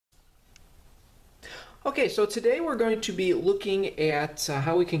Okay, so today we're going to be looking at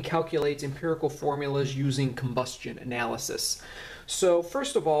how we can calculate empirical formulas using combustion analysis. So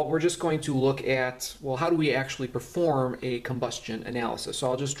first of all, we're just going to look at, well, how do we actually perform a combustion analysis? So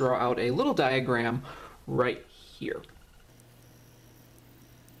I'll just draw out a little diagram right here.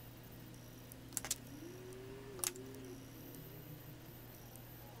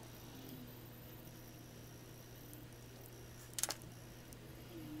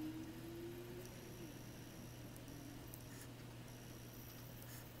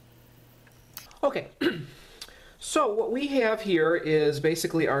 Okay, so what we have here is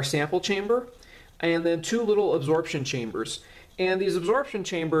basically our sample chamber and then two little absorption chambers. And these absorption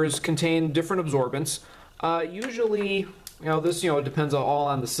chambers contain different absorbents. Usually, this it depends all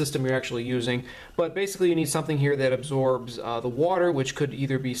on the system you're actually using, but basically you need something here that absorbs the water, which could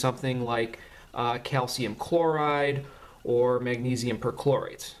either be something like calcium chloride or magnesium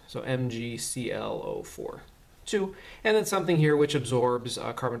perchlorate, so MgClO4. And then something here which absorbs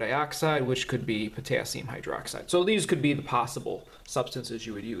carbon dioxide, which could be potassium hydroxide. So these could be the possible substances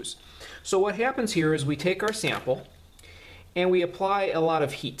you would use. So what happens here is we take our sample and we apply a lot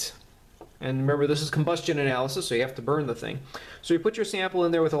of heat. And remember, this is combustion analysis, so you have to burn the thing. So you put your sample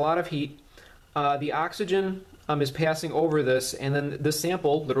in there with a lot of heat. The oxygen is passing over this, and then the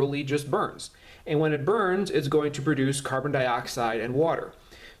sample literally just burns. And when it burns, it's going to produce carbon dioxide and water.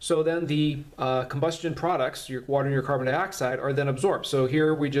 So then the combustion products, your water and your carbon dioxide, are then absorbed. So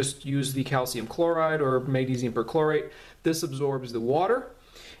here we just use the calcium chloride or magnesium perchlorate. This absorbs the water,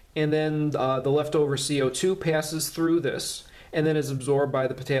 and then the leftover CO2 passes through this and then is absorbed by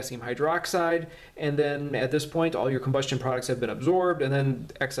the potassium hydroxide. And then at this point, all your combustion products have been absorbed, and then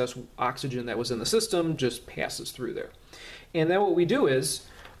excess oxygen that was in the system just passes through there. And then what we do is,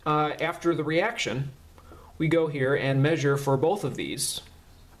 after the reaction, we go here and measure for both of these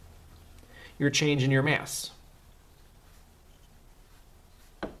your change in your mass.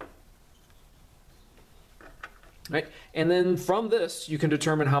 Right? And then from this, you can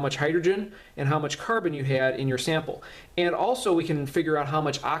determine how much hydrogen and how much carbon you had in your sample. And also we can figure out how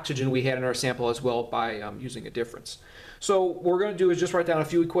much oxygen we had in our sample as well by using a difference. So what we're going to do is just write down a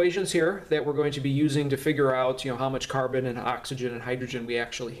few equations here that we're going to be using to figure out how much carbon and oxygen and hydrogen we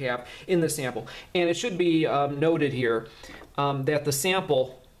actually have in the sample. And it should be noted here that the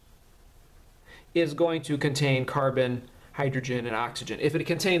sample is going to contain carbon, hydrogen, and oxygen. If it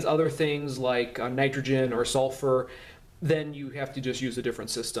contains other things like nitrogen or sulfur, then you have to just use a different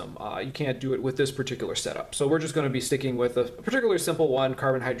system. You can't do it with this particular setup. So we're just going to be sticking with a particularly simple one,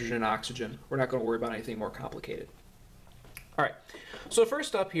 carbon, hydrogen, and oxygen. We're not going to worry about anything more complicated. All right, so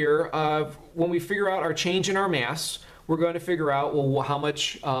first up here, when we figure out our change in our mass, we're going to figure out, well, how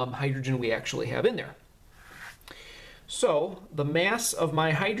much hydrogen we actually have in there. So the mass of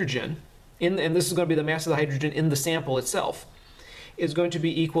my hydrogen, and this is going to be the mass of the hydrogen in the sample itself, is going to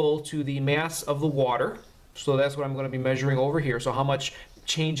be equal to the mass of the water. So that's what I'm going to be measuring over here. So how much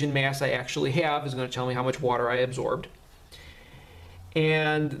change in mass I actually have is going to tell me how much water I absorbed.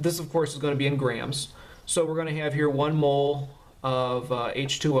 And this, of course, is going to be in grams. So we're going to have here 1 mole of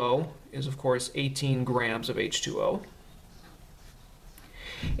H2O is, of course, 18 grams of H2O.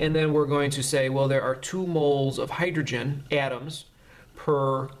 And then we're going to say, well, there are 2 moles of hydrogen atoms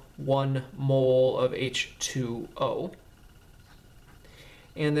per 1 mole of H2O.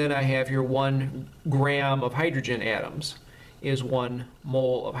 And then I have here 1 gram of hydrogen atoms is 1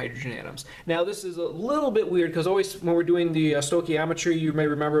 mole of hydrogen atoms. Now this is a little bit weird because always when we're doing the stoichiometry, you may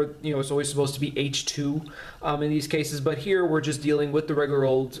remember, it's always supposed to be H2 in these cases, but here we're just dealing with the regular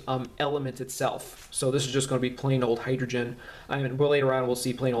old element itself. So this is just going to be plain old hydrogen, and later on we'll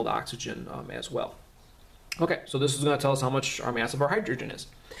see plain old oxygen as well. Okay, so this is going to tell us how much our mass of our hydrogen is.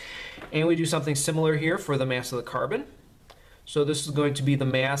 And we do something similar here for the mass of the carbon. So this is going to be the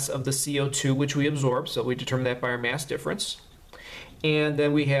mass of the CO2 which we absorb, so we determine that by our mass difference. And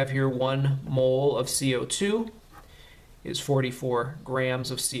then we have here 1 mole of CO2 is 44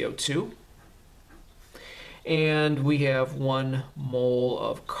 grams of CO2. And we have 1 mole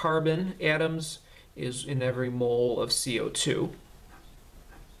of carbon atoms is in every mole of CO2.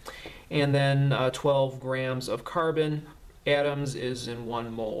 And then 12 grams of carbon atoms is in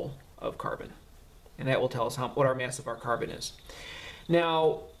 1 mole of carbon. And that will tell us what our mass of our carbon is.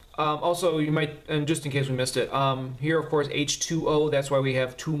 Now, also you might, and just in case we missed it, here of course H2O, that's why we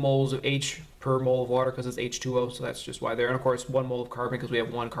have 2 moles of H per mole of water because it's H2O, so that's just why there. And of course 1 mole of carbon because we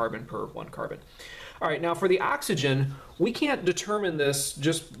have 1 carbon per 1 carbon. All right, now for the oxygen, we can't determine this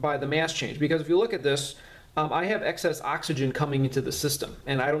just by the mass change because if you look at this, I have excess oxygen coming into the system,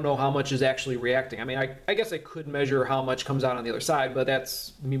 and I don't know how much is actually reacting. I mean, I guess I could measure how much comes out on the other side, but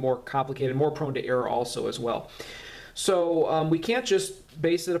that's me more complicated, more prone to error also as well. So we can't just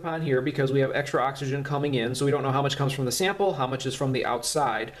base it upon here because we have extra oxygen coming in, so we don't know how much comes from the sample, how much is from the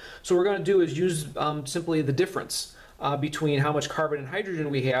outside. So what we're going to do is use simply the difference between how much carbon and hydrogen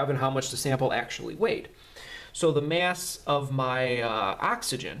we have and how much the sample actually weighed. So the mass of my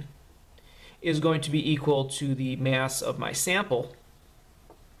oxygen is going to be equal to the mass of my sample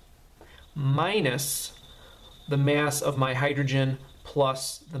minus the mass of my hydrogen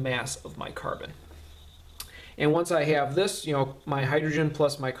plus the mass of my carbon. And once I have this, my hydrogen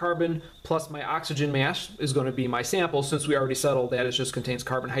plus my carbon plus my oxygen mass is going to be my sample, since we already settled that it just contains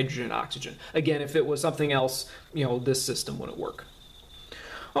carbon, hydrogen, and oxygen. Again, if it was something else, this system wouldn't work.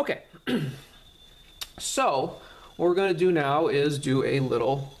 Okay, so what we're going to do now is do a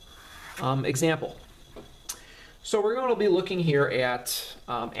little example. So we're going to be looking here at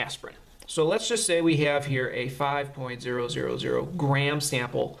aspirin. So let's just say we have here a 5.000 gram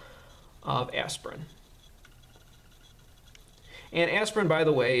sample of aspirin. And aspirin, by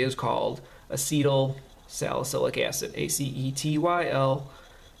the way, is called acetyl salicylic acid,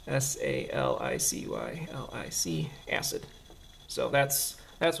 ACETYL-SALICYLIC acid. So that's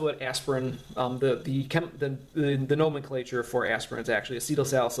what aspirin, the nomenclature for aspirin is actually acetyl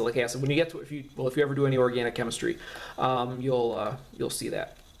salicylic acid. When you get to if you ever do any organic chemistry, you'll see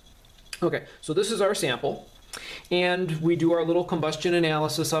that. Okay, so this is our sample. And we do our little combustion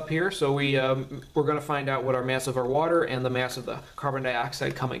analysis up here. So we're going to find out what our mass of our water and the mass of the carbon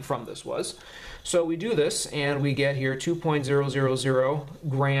dioxide coming from this was. So we do this, and we get here 2.000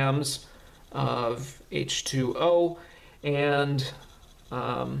 grams of H2O and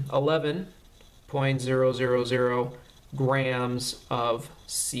 11.000 grams of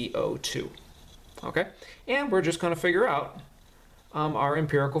CO2. Okay, and we're just going to figure out our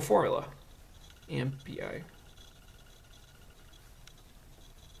empirical formula, MPI.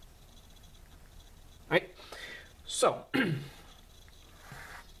 Right. So,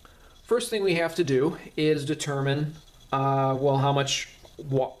 first thing we have to do is determine, how much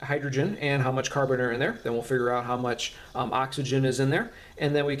hydrogen and how much carbon are in there. Then we'll figure out how much oxygen is in there,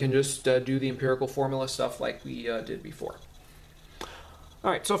 and then we can just do the empirical formula stuff like we did before.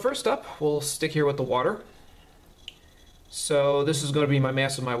 All right. So first up, we'll stick here with the water. So this is going to be my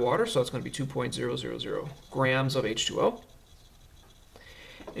mass of my water, so it's going to be 2.000 grams of H2O.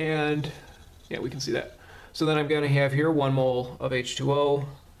 And yeah, we can see that. So then I'm going to have here 1 mole of H2O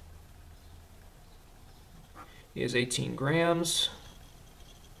is 18 grams.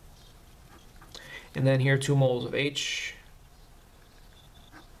 And then here 2 moles of H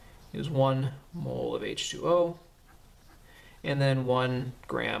is 1 mole of H2O. And then 1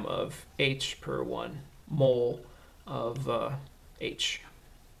 gram of H per 1 mole of H.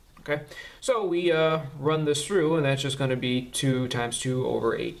 Okay, so we run this through, and that's just going to be 2 times 2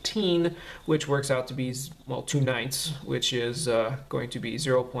 over 18, which works out to be, well, 2/9, which is going to be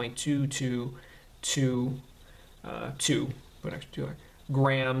 0.2222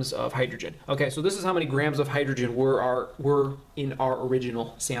 grams of hydrogen. Okay, so this is how many grams of hydrogen were in our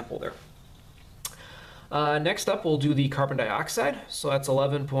original sample there. Next up, we'll do the carbon dioxide. So that's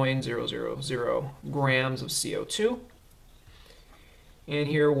 11.000 grams of CO2. And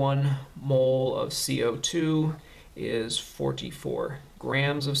here 1 mole of CO2 is 44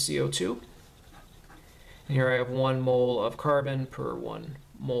 grams of CO2. And here I have 1 mole of carbon per 1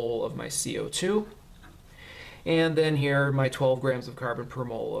 mole of my CO2. And then here my 12 grams of carbon per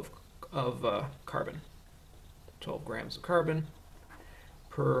mole of carbon. 12 grams of carbon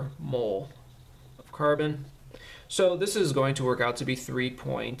per mole of carbon. So this is going to work out to be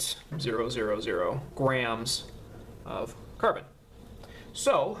 3.000 grams of carbon.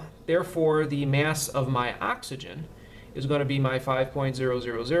 So therefore the mass of my oxygen is going to be my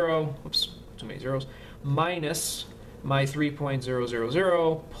 5.000, oops, too many zeros, minus my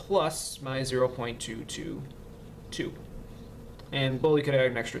 3.000 plus my 0.222. And, well, you could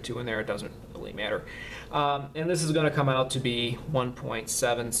add an extra 2 in there, it doesn't really matter. And this is going to come out to be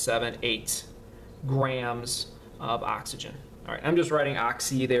 1.778 grams of oxygen. All right, I'm just writing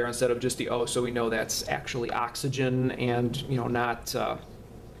oxy there instead of just the O, so we know that's actually oxygen and, not, a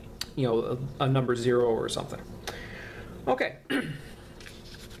number 0 or something. Okay.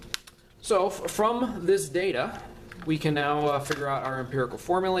 So from this data, we can now figure out our empirical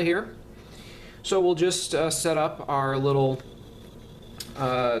formula here. So we'll just set up our little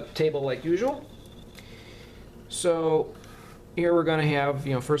table like usual. So here we're going to have,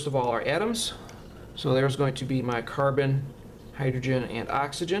 first of all, our atoms. So there's going to be my carbon, hydrogen, and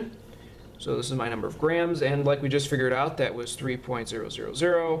oxygen. So this is my number of grams, and like we just figured out, that was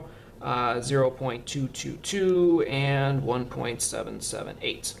 3.000, 0.222, and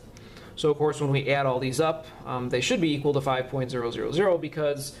 1.778. So of course, when we add all these up, they should be equal to 5.000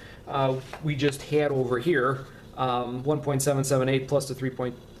 because we just had over here 1.778 plus the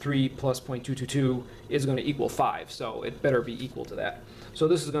 3.3 plus 0.222 is going to equal 5. So it better be equal to that. So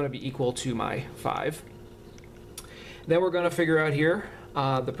this is going to be equal to my 5. Then we're going to figure out here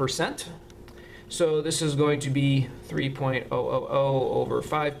the percent. So this is going to be 3.000 over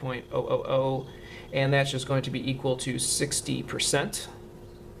 5.000, and that's just going to be equal to 60%.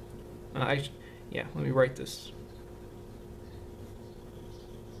 Yeah, let me write this.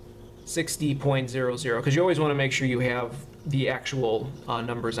 60.00, because you always want to make sure you have the actual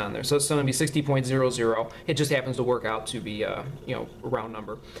numbers on there. So it's going to be 60.00. It just happens to work out to be a round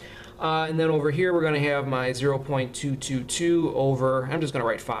number. And then over here we're going to have my 0.222 over, I'm just going to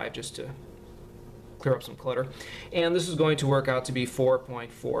write 5 just to clear up some clutter. And this is going to work out to be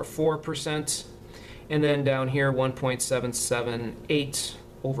 4.44%. And then down here 1.778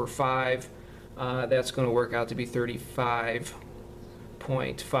 over 5, that's going to work out to be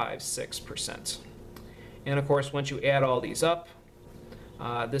 35.56%. And of course, once you add all these up,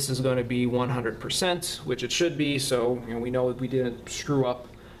 this is going to be 100%, which it should be, so we know we didn't screw up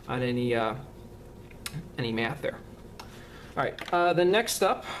on any math there. All right, the next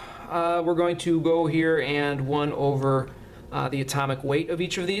up, we're going to go here and 1 over the atomic weight of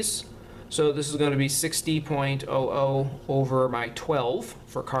each of these. So this is going to be 60.00 over my 12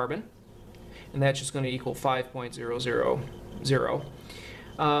 for carbon, and that's just going to equal 5.000.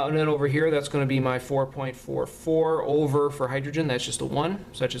 And then over here, that's going to be my 4.44 over for hydrogen. That's just a 1,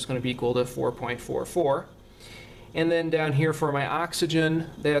 so that's just going to be equal to 4.44. And then down here for my oxygen,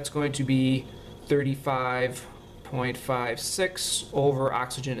 that's going to be 35.56 over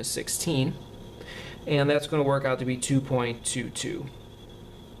oxygen is 16. And that's going to work out to be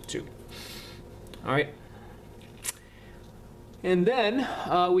 2.222. All right. And then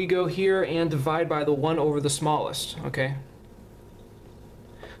we go here and divide by the 1 over the smallest, okay?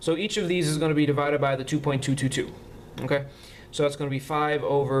 So each of these is going to be divided by the 2.222, okay? So that's going to be 5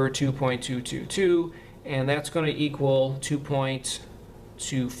 over 2.222, and that's going to equal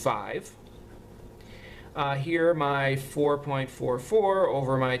 2.25. Here, my 4.44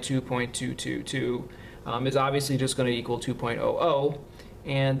 over my 2.222 is obviously just going to equal 2.00,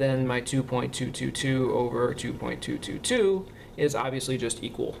 and then my 2.222 over 2.222 is obviously just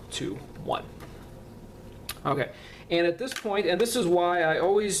equal to 1. Okay, and at this point, and this is why I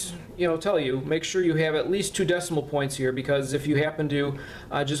always tell you, make sure you have at least 2 decimal points here, because if you happen to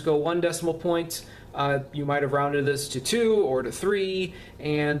just go 1 decimal point, you might have rounded this to 2 or to 3,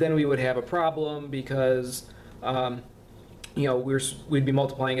 and then we would have a problem because we'd be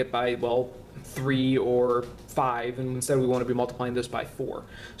multiplying it by, well, 3 or 5, and instead we want to be multiplying this by 4.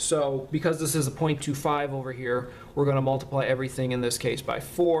 So because this is a 0.25 over here, we're going to multiply everything in this case by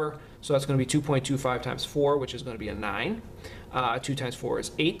 4. So that's going to be 2.25 times 4, which is going to be a 9. 2 times 4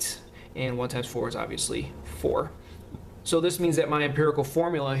 is 8, and 1 times 4 is obviously 4. So this means that my empirical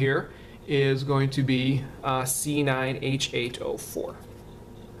formula here is going to be C9H8O4.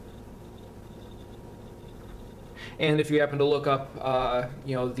 And if you happen to look up,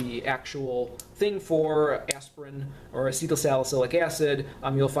 the actual thing for aspirin or acetylsalicylic acid,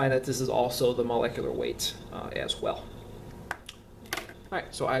 you'll find that this is also the molecular weight as well. All right,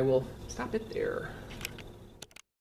 so I will stop it there.